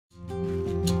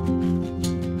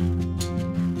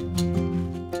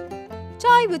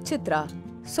Chai with Chithra,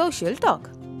 Social Talk.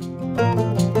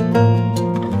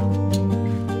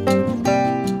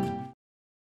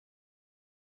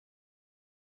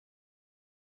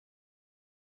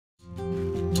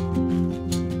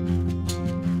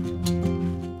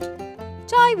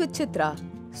 Chai with Chithra,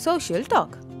 Social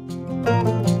Talk.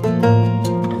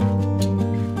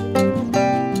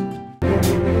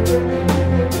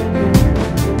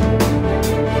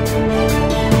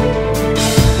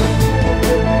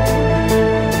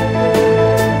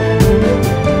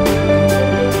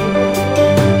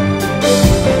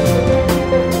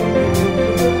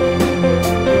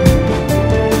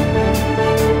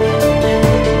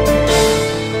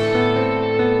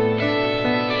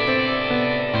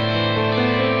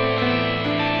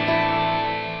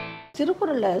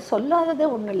 சொல்லாததே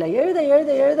ஒன்றும் இல்லை.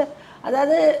 எழுத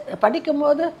அதாவது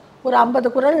படிக்கும்போது ஒரு 50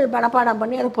 குறள் மனப்பாடம்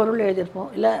பண்ணி அது பொருள்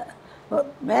எழுதியிருப்போம், இல்லை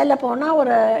மேலே போனால்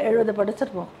ஒரு 70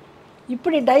 படிச்சிருப்போம்.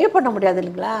 இப்படி டைவ் பண்ண முடியாது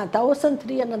இல்லைங்களா?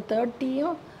 1330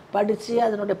 படித்து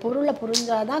அதனுடைய பொருளை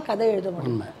புரிஞ்சாதான் கதை எழுத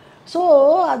முடியும். ஸோ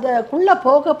அதுக்குள்ளே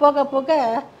போக போக போக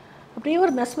அப்படியே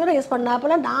ஒரு மெஸ்மரைஸ்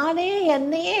பண்ணாப்போல நானே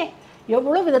என்னையே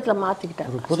எவ்வளோ விதத்தில்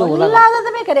மாற்றிக்கிட்டேன்.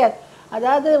 சொல்லாததுமே கிடையாது.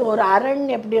 அதாவது ஒரு அரண்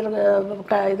எப்படி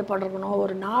இது பண்ணிருக்கணும்,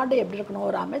 ஒரு நாடு எப்படி இருக்கணும்,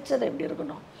 ஒரு அமைச்சர் எப்படி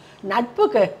இருக்கணும்,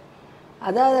 நட்புக்கு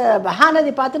அதாவது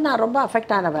மகாநதி பார்த்து நான் ரொம்ப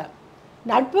அஃபெக்ட் ஆனவன்.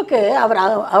 நட்புக்கு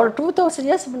அவர் 2000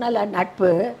 இயர்ஸ் முன்னால்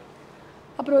நட்பு,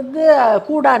 அப்புறம்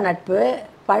கூடா நட்பு,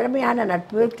 பழமையான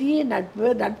நட்பு, தீ நட்பு,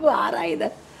 நட்பு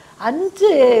ஆராயுத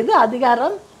 5 இது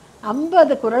அதிகாரம்,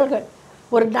 50 குறள்கள்.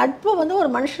 ஒரு நட்பு ஒரு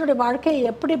மனுஷனுடைய வாழ்க்கையை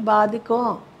எப்படி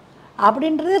பாதிக்கும்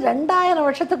அப்படின்றது 2000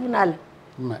 வருஷத்துக்கு முன்னால்.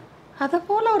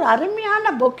 அதுபோல் ஒரு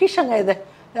அருமையான பொக்கிஷங்க இது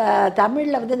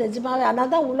தமிழில் நிஜமாகவே.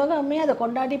 ஆனால் தான் உலகமே அதை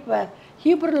கொண்டாடி இப்போ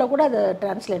ஹீப்ருவில் கூட அதை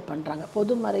டிரான்ஸ்லேட் பண்ணுறாங்க.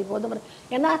 பொதுமறை.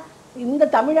 ஏன்னா இந்த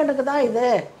தமிழனுக்கு தான் இது,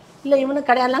 இல்லை இவனுக்கு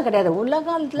கிடையாதுலாம் கிடையாது.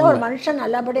 உலகத்தில் ஒரு மனுஷன்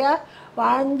நல்லபடியாக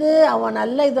வாழ்ந்து அவன்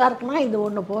நல்ல இதாக இருக்குன்னா இது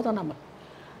ஒன்று போதும் நம்ம.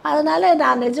 அதனால்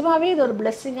நான் நிஜமாகவே இது ஒரு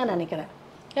பிளெஸ்ஸிங்காக நினைக்கிறேன்.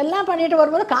 எல்லாம் பண்ணிட்டு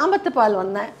வரும்போது காமத்து பால்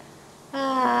வந்தேன்.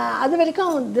 அது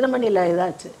வரைக்கும் தினமணியில்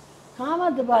இதாச்சு.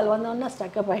 காமத்து பால் வந்தோன்னா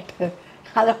ஸ்டக்கப் ஆகிட்டு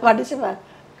அதை படித்து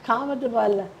காமத்து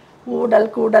பாலில்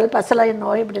கூடல் பசலை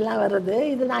நோய் இப்படிலாம் வருது.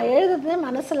 இது நான் எழுதுறது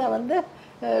மனசில்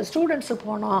ஸ்டூடெண்ட்ஸுக்கு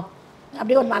போகணும்,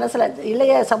 அப்படி ஒரு மனசில்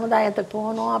இளைய சமுதாயத்துக்கு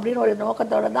போகணும் அப்படின்னு ஒரு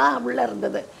நோக்கத்தோடு தான் உள்ளே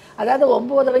இருந்தது. அதாவது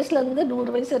 9 வயசுலேருந்து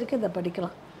 100 வயசு வரைக்கும் இதை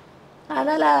படிக்கலாம்.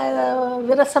 அதனால்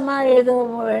விரசமாக எழுத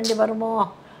வேண்டி வருமோ,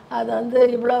 அது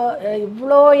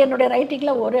இவ்வளோ என்னுடைய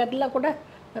ரைட்டிங்கில் ஒரு இடத்துல கூட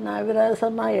நான்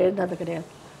விரசமாக எழுதுனது கிடையாது.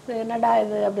 என்னடா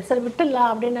இது அப்படி சரி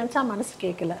விட்டுடலாம் அப்படின்னு நினச்சா மனசு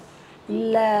கேட்கல.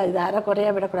 இல்லை இது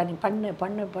அரைக்குறையாக விடக்கூடாது, நீ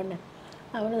பண்ணு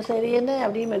அவனும் சரின்னு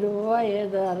அப்படியே மெதுவாக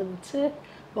எழுத ஆரம்பித்து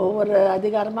ஒவ்வொரு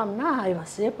அதிகாரமாகனா I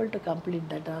was able to complete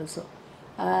that also.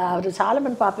 அவர்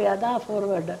சாலமன் பாப்பையா தான்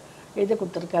ஃபார்வேர்டு எழுதி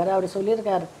கொடுத்துருக்காரு. அவர்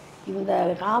சொல்லியிருக்காரு, இந்த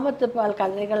காமத்து பால்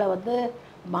கதைகளை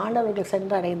மாணவர்கள்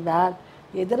சென்றடைந்தால்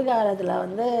எதிர்காலத்தில்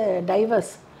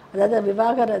டைவர்ஸ் அதாவது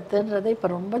விவாகரத்துன்றது இப்போ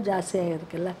ரொம்ப ஜாஸ்தியாக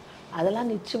இருக்குல்ல,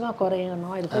 அதெல்லாம் நிச்சயமாக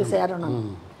குறையணும், இது போய் சேரணும்.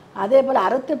 அதே போல்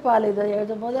அறத்துப்பால் இதை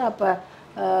எழுதும்போது அப்போ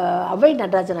அவை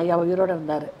நடராஜன் ஐயா உயிரோடு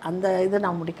இருந்தார். அந்த இது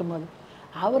நான் முடிக்கும் போது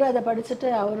அவர் அதை படிச்சுட்டு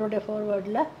அவருடைய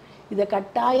ஃபார்வேர்டில் இதை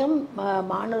கட்டாயம்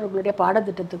மாணவர்களுடைய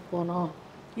பாடத்திட்டத்துக்கு போகணும்,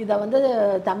 இதை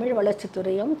தமிழ்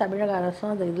வளர்ச்சித்துறையும் தமிழக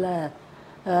அரசும் அந்த இதில்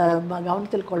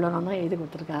கவனத்தில் கொள்ளணும்னு எழுதி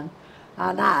கொடுத்துருக்காங்க.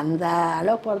 ஆனால் அந்த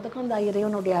அளவு போகிறதுக்கும் இந்த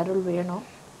இறைவனுடைய அருள் வேணும்.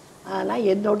 ஆனால்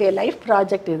என்னுடைய லைஃப்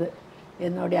ப்ராஜெக்ட் இது.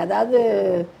 அதாவது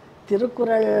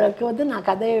திருக்குறளுக்கு நான்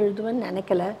கதை எழுதுவேன்னு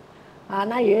நினைக்கல.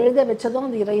 ஆனால் எழுத வச்சதும்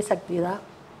அந்த இறை சக்தி தான்.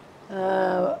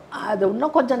 அது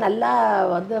இன்னும் கொஞ்சம் நல்லா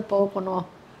போகணும்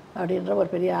அப்படின்ற ஒரு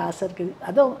பெரிய ஆசை இருக்குது.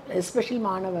 அதுவும் எஸ்பெஷலி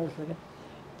மாணவர்களுக்கு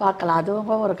பார்க்கலாம்,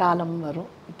 அதுவும் ஒரு காலம் வரும்.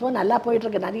 இப்போது நல்லா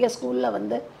போயிட்டுருக்கு. நிறைய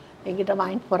ஸ்கூலில் எங்கிட்ட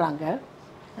வாங்கிட்டு போகிறாங்க.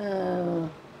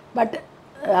 பட்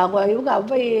இவங்க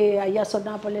அவ்வை ஐயா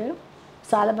சொன்னா போலேயும்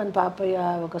சாலமன் பாப்பையா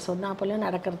அவங்க சொன்னா போலேயும்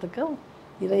நடக்கிறதுக்கு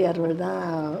இறை அருள் தான்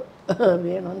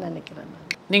வேணும்னு நினைக்கிறேன்.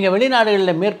 நீங்கள்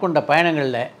வெளிநாடுகளில் மேற்கொண்ட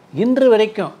பயணங்களில் இன்று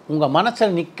வரைக்கும் உங்கள்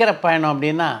மனசில் நிற்கிற பயணம்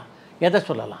அப்படின்னா எதை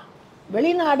சொல்லலாம்?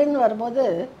 வெளிநாடுன்னு வரும்போது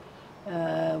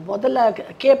முதல்ல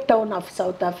gap down of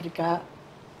south Africa,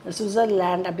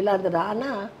 Switzerland அப்படிலாம் இருந்தது.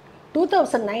 ஆனால்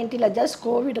 2019 ஜஸ்ட்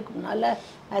கோவிடுக்கு முன்னால்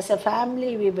as a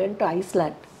family we went to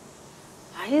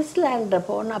Iceland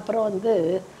போன அப்புறம்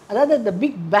அதாவது இந்த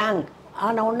பிக் பேங்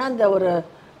ஆனால் ஒன்றா அந்த ஒரு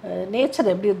நேச்சர்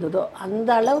எப்படி இருந்ததோ அந்த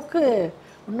அளவுக்கு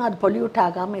இன்னும் அது பொல்யூட்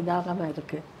ஆகாமல் இதாகாமல்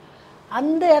இருக்குது.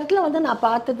 அந்த இடத்துல நான்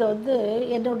பார்த்தது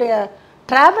என்னுடைய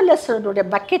ட்ராவலர்ஸுடைய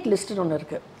பக்கெட் லிஸ்ட்டுன்னு ஒன்று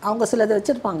இருக்குது. அவங்க சிலது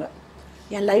வச்சுருப்பாங்க,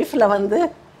 என் லைஃப்பில்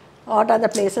what are the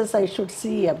places I should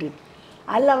see அப்படின்னு.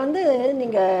 அதில்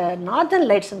நீங்கள் நார்தர்ன்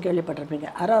லைட்ஸ்ன்னு கேள்விப்பட்டிருப்பீங்க,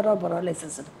 அரோரா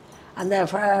பொரோலைசஸ். அந்த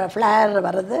ஃப்ளேர்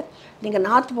வர்றது நீங்கள்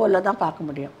நார்த் போலில் தான் பார்க்க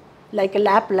முடியும். லைக்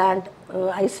லேப்லாண்ட்,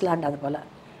 ஐஸ்லாண்ட் அது போல்.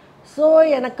 ஸோ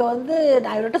எனக்கு வந்து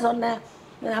நான் இவர்கிட்ட சொன்னேன்,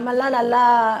 நம்மெல்லாம் நல்லா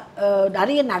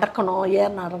நிறைய நடக்கணும்,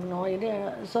 ஏர் நடக்கணும். இது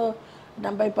ஸோ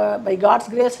நம்ம இப்போ பை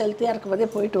காட்ஸ் கிரேஸ் ஹெல்த்தியாக இருக்கும்போதே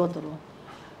போயிட்டு வந்துடுவோம்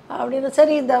அப்படின்னு.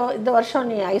 சரி இந்த வருஷம்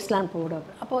நீ ஐஸ்லாண்ட் போவிடாது.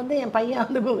 அப்போ வந்து என் பையன்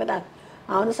வந்து கூகுறான்.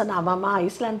 அவன் வந்து சொன்னான், அம்மா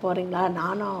ஐஸ்லாண்ட் போகிறீங்களா,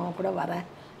 நானும் கூட வரேன்,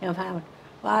 என் ஃபேமிலி.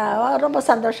 ரொம்ப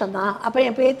சந்தோஷம்தான். அப்போ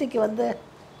என் பேத்திக்கு வந்து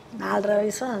 4.5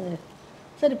 வயசு.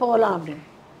 சரி போகலாம் அப்படின்னு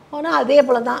போனால் அதே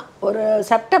போல் தான் ஒரு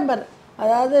செப்டம்பர்,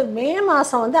 அதாவது மே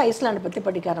மாதம் வந்து ஐஸ்லாண்டை பற்றி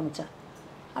படிக்க ஆரம்பித்தேன்.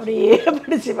 அப்படியே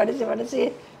படித்து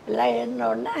எல்லாம்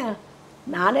எழுதினோடனே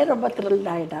நானே ரொம்ப த்ரில்ட்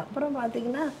ஆகிட்டேன். அப்புறம்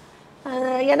பார்த்திங்கன்னா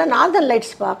ஏன்னா நார்தர்ன்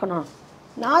லைட்ஸ் பார்க்கணும்.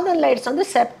 நார்தர்ன் லைட்ஸ் வந்து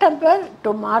செப்டம்பர்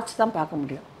டு மார்ச் தான் பார்க்க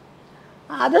முடியும்.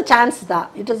 அது சான்ஸ் தான்.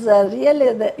 It is real.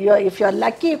 இது if you are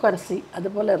lucky you can see. அது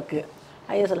போல் இருக்குது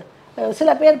ஐஎஸ்எல். சில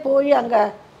பேர் போய் அங்கே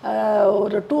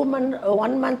ஒரு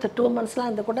 1 month 2 monthsலாம்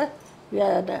இருந்து கூட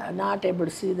not able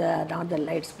to see the northern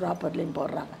lights ப்ராப்பர்லின்னு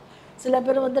போடுறாங்க. சில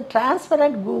பேர் வந்து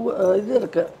டிரான்ஸ்பரண்ட் இது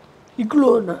இருக்குது,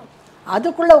 இக்ளூன்னு,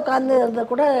 அதுக்குள்ளே உட்காந்து இருந்து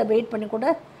கூட வெயிட் பண்ணி கூட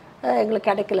எங்களுக்கு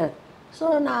கிடைக்கல. ஸோ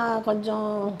நான் கொஞ்சம்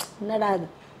என்னடா இது,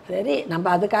 சரி நம்ம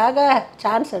அதுக்காக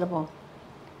சான்ஸ் எடுப்போம்.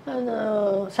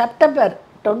 செப்டம்பர்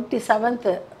 27th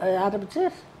ஆரம்பித்து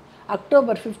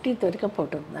அக்டோபர் 15th வரைக்கும்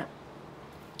போட்டிருந்தேன்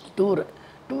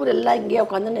டூர் எல்லாம் இங்கேயே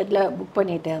உட்காந்து நெட்டில் புக்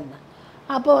பண்ணிகிட்டே இருந்தேன்.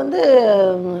 அப்போ வந்து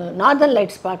நார்தர்ன்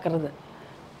லைட்ஸ் பார்க்குறது.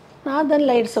 நார்தர்ன்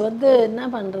லைட்ஸ் வந்து என்ன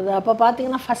பண்ணுறது, அப்போ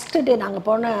பார்த்தீங்கன்னா ஃபஸ்ட்டு டே நாங்கள்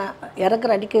போன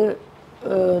இறக்குற அடிக்கு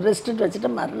ரெஸ்ட்டு வச்சுட்டு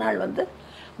மறுநாள் வந்து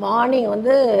மார்னிங்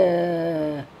வந்து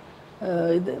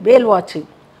இது வேல் வாட்சிங்,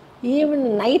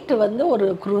 ஈவினிங் நைட்டு வந்து ஒரு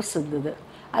க்ரூஸ் இருந்தது.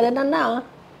 அது என்னென்னா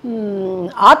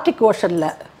ஆர்டிக் ஓஷனில்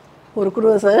ஒரு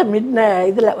க்ரூஸ்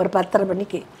இதில் ஒரு 10:30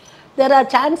 மணிக்கு. There are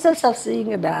chances of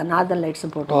seeing northern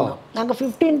லைட்ஸும் போட்டோம். நாங்கள்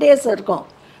 15 days இருக்கோம்.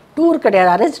 டூர் கிடையாது,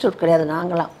 அரேஞ்ச் டூர் கிடையாது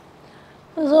நாங்களாம்.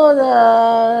 ஸோ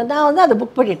நான் வந்து அதை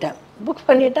புக்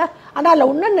பண்ணிட்டேன். ஆனால்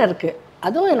அதில் இன்னொன்று இருக்குது,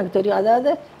 அதுவும் எனக்கு தெரியும்.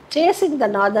 அதாவது சேசிங் த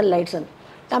நார்தர்ன் லைட்ஸ்.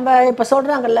 நம்ம இப்போ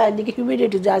சொல்கிறாங்கல்ல, இன்றைக்கி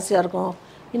ஹியூமிடிட்டி ஜாஸ்தியாக இருக்கும்,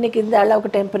 இன்றைக்கி இந்த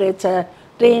அளவுக்கு டெம்பரேச்சர்,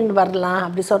 ரெயின் வரலாம்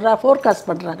அப்படி ஃபோர்காஸ்ட்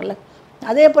பண்ணுறாங்கல்ல.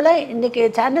 அதே போல் இன்றைக்கி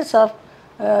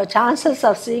chances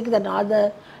of seeing the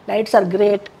northern lights are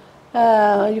great,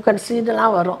 you can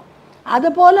சீடெல்லாம் வரும்.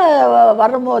 அதுபோல்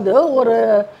வரும்போது ஒரு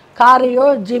காரையோ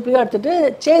ஜீப்பையோ எடுத்துகிட்டு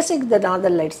சேசிங் த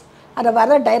நார்தர்ன் லைட்ஸ், அதை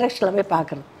வர டைரெக்ஷனில் போய்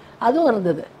பார்க்குறது, அதுவும்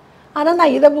இருந்தது. ஆனால்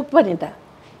நான் இதை புக்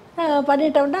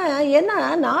பண்ணிட்டோம்னா ஏன்னா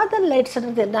நார்தர்ன்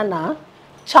லைட்ஸ்ன்றது என்னென்னா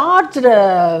சார்ஜ்டு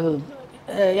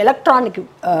எலக்ட்ரானிக்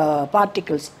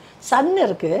பார்ட்டிகிள்ஸ். சன்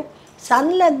இருக்குது,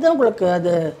 சன்லேருந்து உங்களுக்கு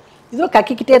அது இதுவும்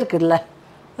கக்கிக்கிட்டே இருக்குல்ல,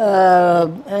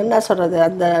 என்ன சொல்கிறது,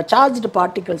 அந்த சார்ஜ்டு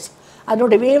பார்ட்டிகிள்ஸ்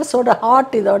அதனுடைய வேவ்ஸோட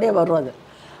ஹாட் இதோடய வரும்.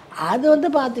 அது வந்து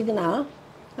பார்த்திங்கன்னா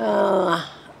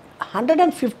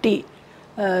 150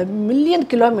 million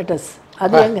kilometers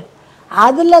அது எங்கே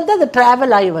அதுலேருந்து அது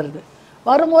ட்ராவல் ஆகி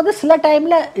வரும்போது சில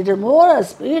டைமில் இது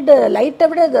ஸ்பீடு லைட்டை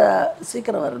விட இது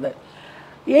சீக்கிரம் வருது.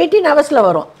 18 hours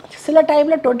வரும், சில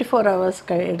டைமில் 24 hours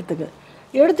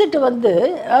எடுத்துகிட்டு வந்து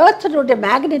ஏர்த்தினுடைய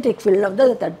மேக்னெட்டிக் ஃபீல்டில் வந்து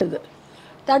அது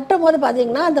தட்டும் போது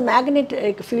பார்த்திங்கன்னா அந்த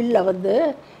மேக்னெட்டிக் ஃபீல்டில் வந்து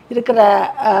இருக்கிற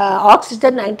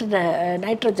ஆக்சிஜன்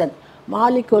நைட்ரஜன்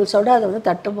மாலிகூல்ஸோடு அதை வந்து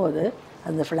தட்டும்போது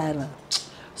அந்த ஃப்ளேர் வரும்.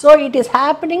 So it is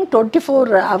happening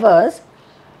 24 hours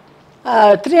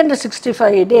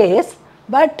 365 days.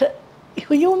 But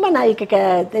human ஐக்கு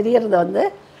தெரியறது வந்து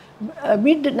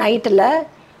மிட் நைட்டில்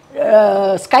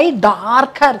ஸ்கை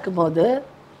டார்க்காக இருக்கும்போது,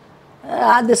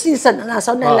 அந்த சீசன் நான்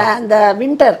சொன்னேன்ல, அந்த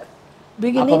வின்டர்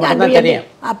பிகினிங் அண்ட்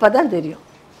அப்போ தான் தெரியும்.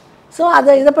 ஸோ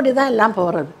இதை பற்றி தான் எல்லாம்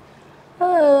போகிறது.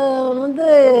 வந்து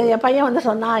என் பையன் வந்து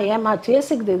சொன்னான், ஏம்மா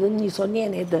சேசிக்குது இது நீ சொன்னியே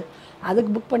நேற்று, அதுக்கு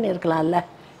புக் பண்ணியிருக்கலாம்ல,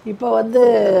 இப்போ வந்து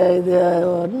இது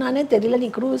நானே தெரியல, நீ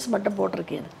க்ரூஸ் மட்டும்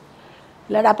போட்டிருக்கேன்னு.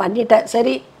 இல்லைடா பண்ணிட்டேன்.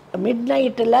 சரி, மிட்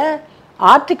நைட்டில்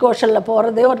ஆர்டிக் ஓஷனில்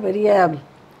போகிறதே ஒரு பெரிய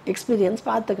எக்ஸ்பீரியன்ஸ்,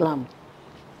 பார்த்துக்கலாம்.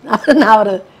 நான்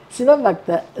ஒரு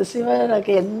சிவபக்தர்.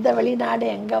 சிவனுக்கு எந்த வெளிநாடு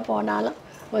எங்கே போனாலும்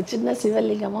ஒரு சின்ன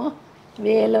சிவலிங்கமோ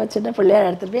வேலை சின்ன பிள்ளையார்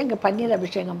எடுத்துகிட்டு போய் அங்கே பன்னீர்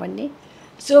அபிஷேகம் பண்ணி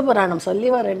சிவபுராணம் சொல்லி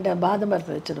ஒரு 2 பாதம்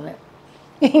பருப்பு வச்சுருவேன்.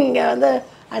 இங்கே வந்து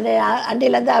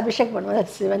அண்டையிலேருந்து அபிஷேகம்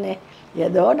பண்ணுவேன். சிவனே,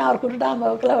 ஏதோ நான் ஒரு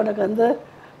குருடாம்பவுக்கில் உனக்கு வந்து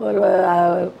ஒரு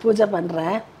பூஜை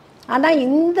பண்ணுறேன், ஆனால்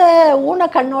இந்த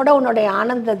ஊனக்கண்ணோட உன்னுடைய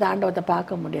ஆனந்த தாண்டவத்தை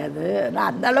பார்க்க முடியாது. நான்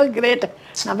அந்தளவுக்கு கிரேட்.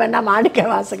 நம்ம என்ன மாணிக்க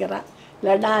வாசகிறேன்,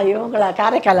 இல்லைன்னா இவங்கள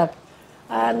காரைக்காலம்.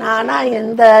 ஆனால்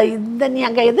இந்த நீ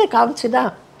அங்கே எது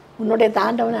காமிச்சுதான் உன்னுடைய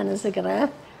தாண்டவம் நான் நினச்சிக்கிறேன்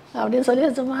அப்படின்னு சொல்லி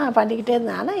சும்மா பண்ணிக்கிட்டே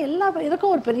இருந்தேன். ஆனால் எல்லா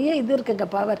இதுக்கும் ஒரு பெரிய இது இருக்குங்க,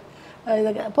 பவர்.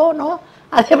 இது போனோம்.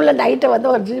 அதே போல் நைட்டை வந்து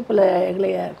ஒரு ஜீப்பில் எங்களை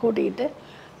கூட்டிக்கிட்டு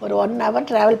ஒரு 1 hour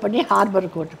ட்ராவல் பண்ணி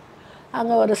ஹார்பருக்கு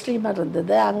அங்கே ஒரு ஸ்ட்ரீமர்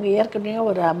இருந்தது. அங்கே ஏற்கனவே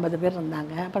ஒரு 50 பேர்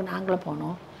இருந்தாங்க. அப்புறம் நாங்களும்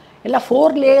போனோம். எல்லாம்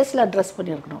 4 லேயர்ஸில் ட்ரெஸ்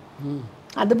பண்ணியிருக்கணும்.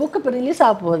 அந்த புக்கு இப்போ ரிலீஸ்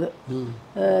ஆக போகுது.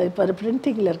 இப்போ அது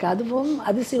பிரிண்டிங்கில் இருக்குது. அதுவும்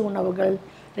அதிசய உணவுகள்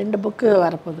 2 புக்கு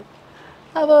வரப்போகுது.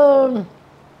 அப்போ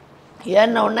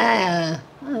ஏன்னொடனே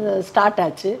அது ஸ்டார்ட்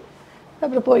ஆச்சு.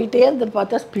 அப்புறம் போயிட்டே இருந்துட்டு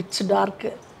பார்த்தா பிட்ச்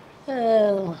டார்க்கு.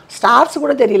 ஸ்டார்ஸ்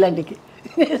கூட தெரியல அன்றைக்கி.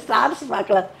 ஸ்டார்ஸ்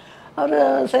பார்க்கல. அவர்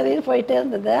சரி போயிட்டே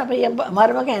இருந்தது. அப்போ என்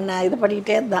மருமகன் என்ன இது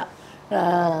பண்ணிக்கிட்டே இருந்தான்.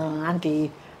 Aunty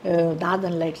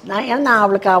northern lights. ஏன்னா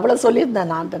அவளுக்கு அவ்வளோ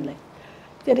சொல்லியிருந்தேன் நார்தன் லைட்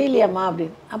தெரியலையாம்மா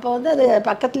அப்படின்னு. அப்போ வந்து அது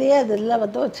பக்கத்துலேயே அதில்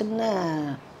வந்து ஒரு சின்ன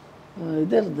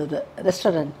இது இருந்தது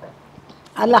ரெஸ்டாரண்ட்.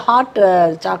 அதில் ஹாட்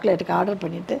சாக்லேட்டுக்கு ஆர்டர்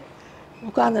பண்ணிவிட்டு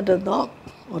உட்காந்துட்டு இருந்தோம்.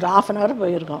 ஒரு 1/2 hour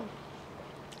போயிருக்கோம்.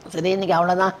 சரி இன்றைக்கி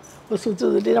அவ்வளோதான், ஒரு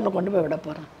சுற்றி நம்மளை கொண்டு போய் விட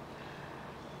போகிறேன்.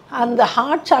 அந்த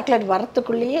ஹாட் சாக்லேட்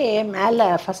வரத்துக்குள்ளேயே மேலே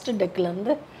ஃபஸ்ட்டு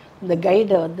டெக்கிலேருந்து இந்த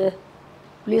கைடை வந்து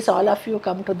please all of you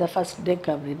come to the first tech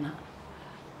அப்படின்னா.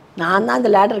 நான் தான் அந்த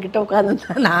லேடர்கிட்ட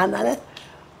உட்காந்துருந்தேன். நான் தானே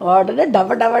உடனே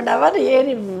டவன்னு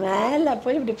ஏறி மேலே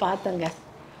போய் இப்படி பார்த்தேங்க.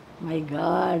 மை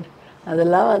காட்,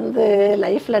 அதெல்லாம் வந்து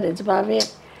லைஃப்பில் நிஜமாகவே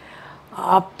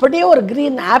அப்படியே ஒரு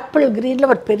க்ரீன் ஆப்பிள்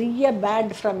க்ரீனில் ஒரு பெரிய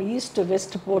pant from east to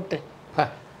west போட்டு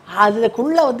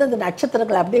அதுக்குள்ளே வந்து அந்த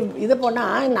நட்சத்திரங்கள் அப்படியே இது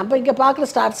போனால் நம்ம இங்கே பார்க்குற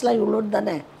ஸ்டார்ஸ்லாம் இவ்வளோன்னு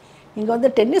தானே, இங்கே வந்து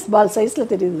டென்னிஸ் பால்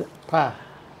சைஸில் தெரியுது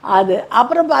அது.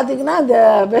 அப்புறம் பார்த்திங்கன்னா அந்த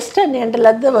வெஸ்டர்ன்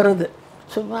எண்ட்லேருந்து வருது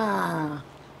சும்மா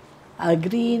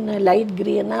க்ரீனு லைட்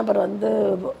க்ரீனு, அப்புறம் வந்து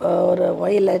ஒரு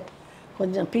ஒய்லட்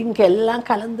கொஞ்சம் பிங்க் எல்லாம்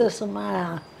கலந்து சும்மா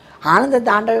ஆனந்த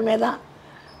தாண்டவமே தான்.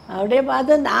 அப்படியே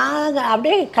பார்த்து நாங்கள்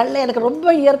அப்படியே கண்ணில் எனக்கு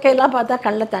ரொம்ப இயற்கையெல்லாம் பார்த்தா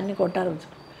கண்ணில் தண்ணி கொட்ட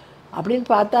ஆரம்பிச்சு. அப்படின்னு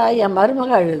பார்த்தா என்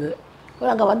மருமக அழுது.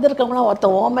 அங்கே வந்திருக்கவங்களாம்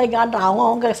ஒருத்தன் ஓமை காட்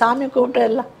அவங்க சாமி கூப்பிட்டு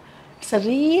எல்லாம். It's a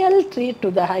real treat to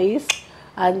the highs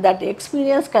and that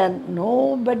experience can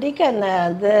nobody can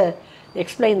அது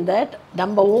எக்ஸ்பிளைன் தட்.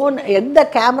 நம்ம ஓன் எந்த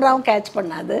கேமராவும் கேட்ச்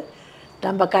பண்ணாது.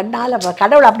 நம்ம கண்ணால்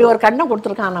கடவுள் அப்படி ஒரு கண்ணை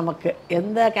கொடுத்துருக்கான் நமக்கு.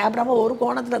 எந்த கேமராவும் ஒரு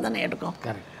கோணத்தில் தானே எடுக்கும்.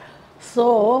 ஸோ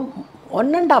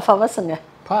 1.5 hours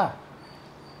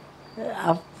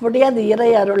அப்படியே அந்த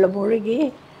இறை அருளில் மூழ்கி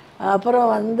அப்புறம்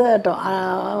வந்துட்டோம்,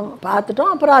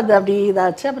 பார்த்துட்டோம். அப்புறம் அது அப்படி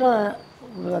இதாச்சு. அப்புறம்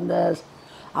அந்த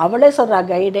அவளே சொல்கிறா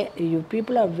கைடே, you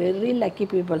people are very lucky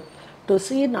people to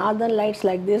C northern lights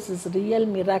like this is real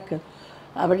miracle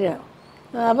அப்படி.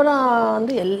 அப்புறம்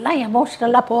வந்து எல்லாம்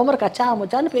எமோஷ்னலாக போகிற கச்சா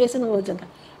முச்சான்னு பேசின்னு வச்சுங்க.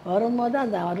 வரும்போது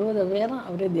அந்த 60 பேரும்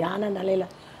அப்படியே தியான நிலையில்.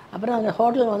 அப்புறம் அங்கே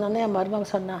ஹோட்டலுக்கு வந்தோடனே என் மருமக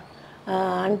சொன்னான்,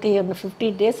 ஆண்டி ஒரு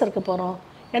 15 days இருக்க போகிறோம்.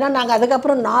 ஏன்னா நாங்கள்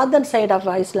அதுக்கப்புறம் நார்தன் சைட்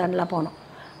ஆஃப் ஐஸ்லாண்டில் போனோம்.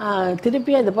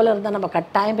 திருப்பியும் இது போல் இருந்தால் நம்ம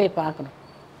கட்டாயம் போய் பார்க்கணும்.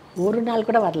 ஒரு நாள்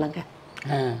கூட வரலங்க.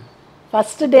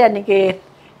 ஃபஸ்ட்டு டே அன்றைக்கி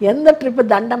எந்த ட்ரிப்பு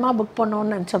தண்டமாக புக்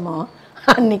பண்ணோன்னு நினச்சோமோ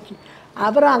அன்றைக்கி.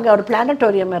 அப்புறம் அங்கே ஒரு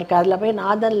பிளானட்டோரியம் இருக்குது, அதில் போய்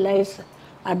நார்தன் லைட்ஸ்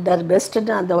அட் தர்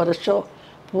பெஸ்ட்டுன்னு அந்த ஒரு ஷோ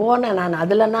போனேன் நான்.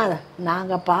 அதில்னா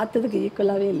நாங்கள் பார்த்ததுக்கு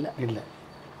ஈக்குவலாகவே இல்லை.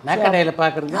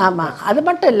 பார்க்குறது. ஆமாம், அது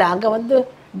மட்டும் இல்லை, அங்கே வந்து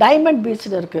டைமண்ட்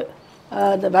பீச்சில் இருக்குது.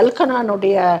 அந்த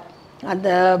வல்கனானுடைய அந்த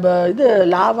இது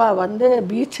லாவா வந்து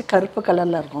பீச்சு கருப்பு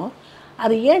கலரில் இருக்கும்.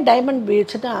 அது ஏன் டைமண்ட்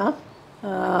பீச்சுனா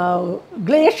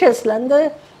கிளேஷியர்ஸ்லேருந்து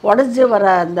உடஞ்சி வர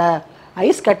அந்த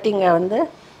ஐஸ் கட்டிங்கை வந்து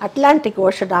அட்லாண்டிக்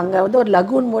ஓஷன் அங்கே வந்து ஒரு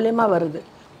லகூன் மூலயமா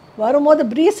வரும்போது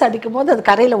ப்ரீஸ் அடிக்கும் போது அது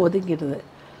கரையில் ஒதுங்கிடுது.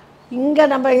 இங்கே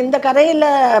நம்ம இந்த கரையில்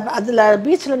அதில்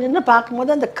பீச்சில் நின்று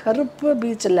பார்க்கும்போது அந்த கருப்பு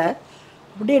பீச்சில்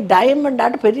அப்படியே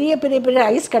டைமண்டாட்டு பெரிய பெரிய பெரிய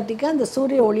ஐஸ் கட்டிக்கு அந்த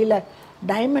சூரிய ஒளியில்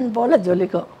டைமண்ட் போல்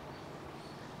ஜொலிக்கும்.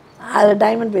 அது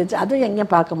டைமண்ட் பீச், அதுவும்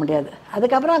எங்கேயும் பார்க்க முடியாது.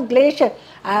 அதுக்கப்புறம் கிளேஷியர்,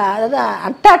 அதாவது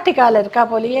அண்டார்டிகாவில் இருக்கா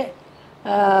போலேயே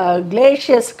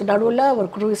கிளேஷியர்ஸ்க்கு நடுவில் ஒரு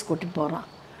க்ரூஸ் கூட்டிகிட்டு போகிறோம்.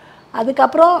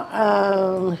 அதுக்கப்புறம்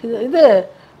இது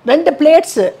 2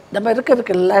 பிளேட்ஸு நம்ம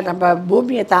இருக்குல்ல, நம்ம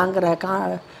பூமியை தாங்குகிற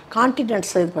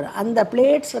கான்டினென்ட்ஸ் இது பண்ண அந்த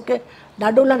பிளேட்ஸுக்கு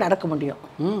நடுவில் நடக்க முடியும்.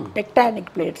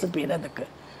 டெக்டானிக் பிளேட்ஸு பேர் அதுக்கு.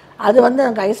 அது வந்து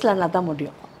அங்கே ஐஸ்லாண்டில் தான்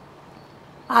முடியும்.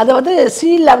 அது வந்து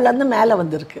சீ லெவல்லேருந்து மேலே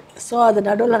வந்திருக்கு. ஸோ அது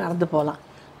நடுவில் நடந்து போகலாம்.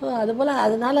 ஸோ அதுபோல்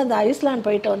அதனால் அந்த ஐஸ்லாண்ட்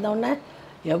போயிட்டு வந்தோடனே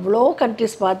எவ்வளோ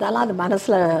கண்ட்ரிஸ் பார்த்தாலும் அது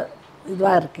மனசில்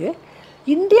இதுவாக இருக்குது.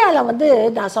 இந்தியாவில் வந்து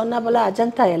நான் சொன்ன போல்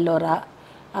அஜந்தா எல்லோரா,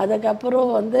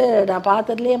 அதுக்கப்புறம் வந்து நான்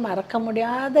பார்த்ததுலேயே மறக்க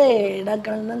முடியாத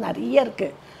இடங்கள்னு நிறைய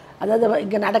இருக்குது. அதாவது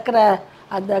இங்கே நடக்கிற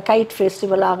அந்த கைட்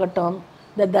ஃபெஸ்டிவல் ஆகட்டும்,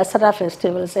 இந்த தசரா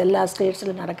ஃபெஸ்டிவல்ஸ் எல்லா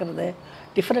ஸ்டேட்ஸில் நடக்கிறது,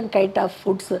 டிஃப்ரெண்ட் கைட் ஆஃப்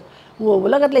ஃபுட்ஸு.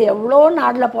 உலகத்தில் எவ்வளோ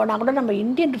நாட்டில் போனால் கூட நம்ம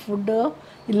இந்தியன் ஃபுட்டும்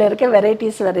இதில் இருக்க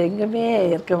வெரைட்டிஸ் வேறு எங்கேயுமே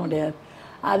இருக்க முடியாது.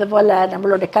 அதுபோல்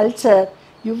நம்மளுடைய கல்ச்சர்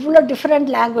இவ்வளோ டிஃப்ரெண்ட்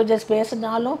லாங்குவேஜஸ்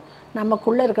பேசினாலும்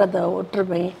நமக்குள்ளே இருக்கிற அந்த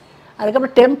ஒற்றுமை.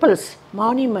 அதுக்கப்புறம் டெம்பிள்ஸ்,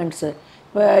 மான்யூமெண்ட்ஸு,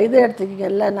 இப்போ இது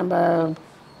எடுத்துக்கிங்கல்ல, நம்ம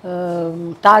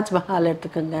தாஜ்மஹால்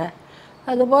எடுத்துக்கோங்க.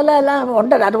 அதுபோல் எல்லாம்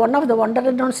ஒண்டர், அது ஒன் ஆஃப் த ஒண்டர்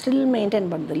இன்னொன்று ஸ்டில்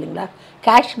மெயின்டைன் பண்ணுது இல்லைங்களா.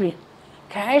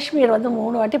 காஷ்மீர் வந்து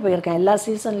 3 வாட்டி போயிருக்கேன் எல்லா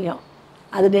சீசன்லேயும்.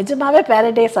 அது நிஜமாகவே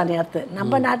பேரடைஸ் அநியாத்து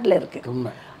நம்ம நாட்டில்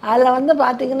இருக்குது. அதில் வந்து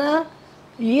பார்த்திங்கன்னா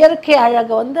இயற்கை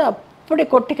அழகு வந்து அப்படி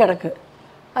கொட்டி கிடக்கு.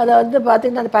 அதை வந்து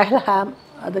பார்த்திங்கன்னா அந்த பஹல்காம்,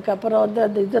 அதுக்கப்புறம் வந்து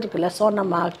அந்த இது இருக்குல்ல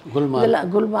சோனமார்க், இதெல்லாம்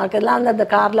குல்மார்க், இதெல்லாம் வந்து அந்த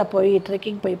காரில் போய்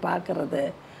ட்ரெக்கிங் போய் பார்க்குறது,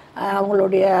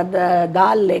 அவங்களுடைய அந்த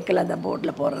தால் லேக்கில் அந்த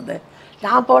போட்டில் போகிறது.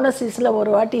 நான் போன சீசனில் ஒரு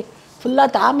வாட்டி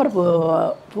ஃபுல்லாக தாமரை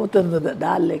பூத்துருந்தது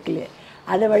டால் லேக்லேயே.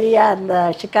 அது வழியாக அந்த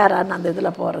ஷிகாரான்னு அந்த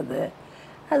இதில் போகிறது.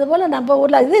 அதுபோல் நம்ம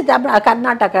ஊரில் இது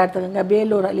கர்நாடகா எடுத்துக்கோங்க,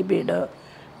 பேலூர் அலிபீடு,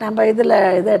 நம்ம இதில்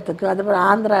இதை எடுத்துக்கோ, அதுபோல்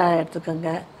ஆந்திரா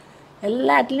எடுத்துக்கோங்க,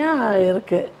 எல்லா இடத்துலையும்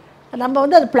இருக்குது. நம்ம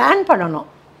வந்து அது பிளான் பண்ணணும்.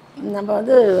 நம்ம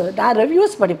வந்து நான்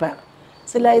ரிவ்யூஸ் படிப்பேன்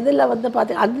சில இதில் வந்து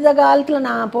அந்த காலத்தில்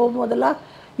நான் போகும்போதெல்லாம்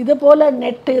இது போல்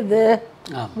நெட்டு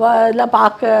இதெல்லாம்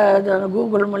பார்க்க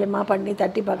கூகுள் மூலிமா பண்ணி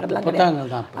தட்டி பார்க்குறதுலாம்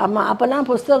கிடையாது. ஆமாம், அப்போல்லாம்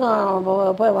புஸ்தகம்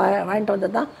போய் வாங்கிட்டு வந்து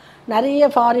தான் நிறைய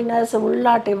ஃபாரினர்ஸ்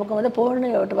உள்நாட்டு இவங்க வந்து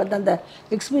போட்டு வந்து அந்த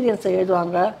எக்ஸ்பீரியன்ஸை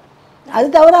எழுதுவாங்க. அது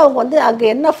தவிர அவங்க வந்து அங்கே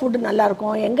என்ன ஃபுட்டு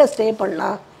நல்லாயிருக்கும், எங்கே ஸ்டே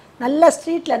பண்ணலாம், நல்ல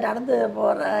ஸ்ட்ரீட்டில் நடந்து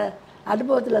போகிற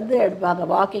அனுபவத்துலேருந்து எடுப்பாங்க,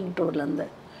 வாக்கிங் டூர்லேருந்து.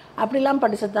 அப்படிலாம்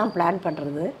படித்து தான் பிளான்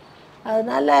பண்ணுறது.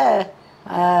 அதனால்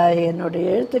என்னுடைய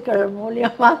எழுத்துக்கள்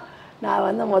மூலியமாக நான்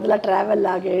வந்து முதல்ல ட்ராவல்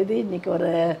ஆக எழுதி இன்றைக்கி ஒரு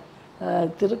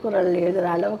திருக்குறள் எழுதுகிற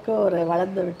அளவுக்கு ஒரு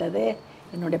வளர்ந்து விட்டதே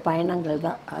என்னுடைய பயணங்கள்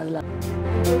தான். அதில்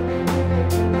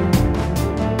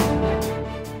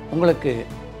உங்களுக்கு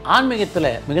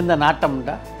ஆன்மீகத்தில் மிகுந்த நாட்டம்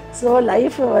உண்டா? ஸோ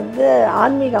லைஃப் வந்து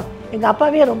ஆன்மீகம், எங்கள்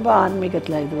அப்பாவே ரொம்ப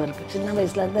ஆன்மீகத்தில் இது இருக்குது. சின்ன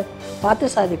வயசுலேருந்து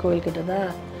பார்த்தசாதி கோயில்கிட்ட தான்,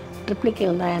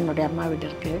 ட்ரிப்ளிகேல் தான் என்னுடைய அம்மா வீடு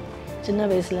இருக்குது. சின்ன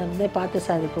வயசுலேருந்தே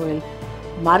பார்த்தசாதி கோயில்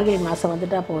மார்கழி மாதம்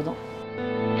வந்துட்டால் போதும்.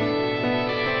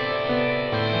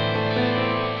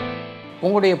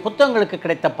 உங்களுடைய புத்தகங்களுக்கு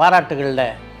கிடைத்த பாராட்டுகளில்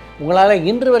உங்களால்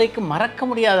இன்று வரைக்கும் மறக்க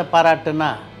முடியாத பாராட்டுன்னா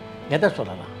எதை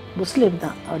சொல்லலாம்? முஸ்லீம்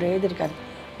தான் அவர் எழுதியிருக்காரு.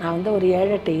 நான் வந்து ஒரு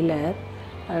ஏழை டெய்லர்,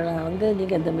 நான் வந்து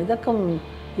நீங்கள் இந்த மிதக்கும்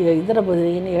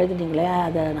இதரபுதின்னு எழுதுனீங்களே,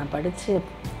 அதை நான்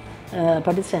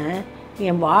படித்தேன்.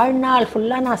 என் வாழ்நாள்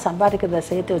ஃபுல்லாக நான் சம்பாதிக்கிறத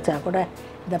சேர்த்து வச்சா கூட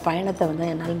இந்த பயணத்தை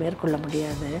வந்து என்னால் மேற்கொள்ள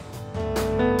முடியாது.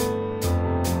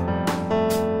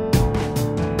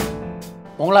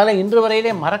 உங்களால் இன்று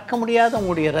வரையிலே மறக்க முடியாத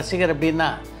உங்களுடைய ரசிகர் அப்படின்னா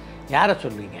யாரை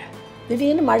சொல்வீங்க?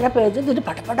 திடீர்னு மழை பெய்யுது, திடீர்னு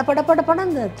பட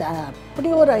அந்த அப்படி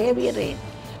ஒரு ஹெவி ரெயின்,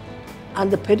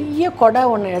 அந்த பெரிய கொடை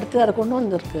ஒன்று எடுத்து அதை கொண்டு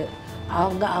வந்திருக்கு.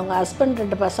 அவங்க ஹஸ்பண்ட்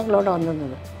 2 பசங்களோடு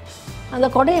வந்திருந்தது. அந்த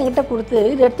கொடையை என்கிட்ட கொடுத்து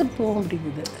இது எடுத்துகிட்டு போக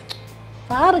முடியுது.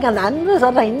 பாருங்க அந்த அன்பு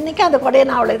சொல்கிறேன். இன்றைக்கி அந்த கொடையை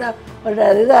நான் அவ்வளோ இதாக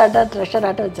ஒரு இதாக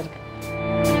ட்ரெஷராட்ட வச்சுருக்கேன்.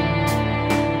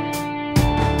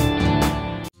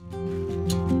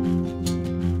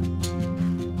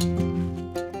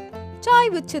 Chai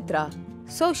with Chithra.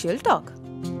 Social talk.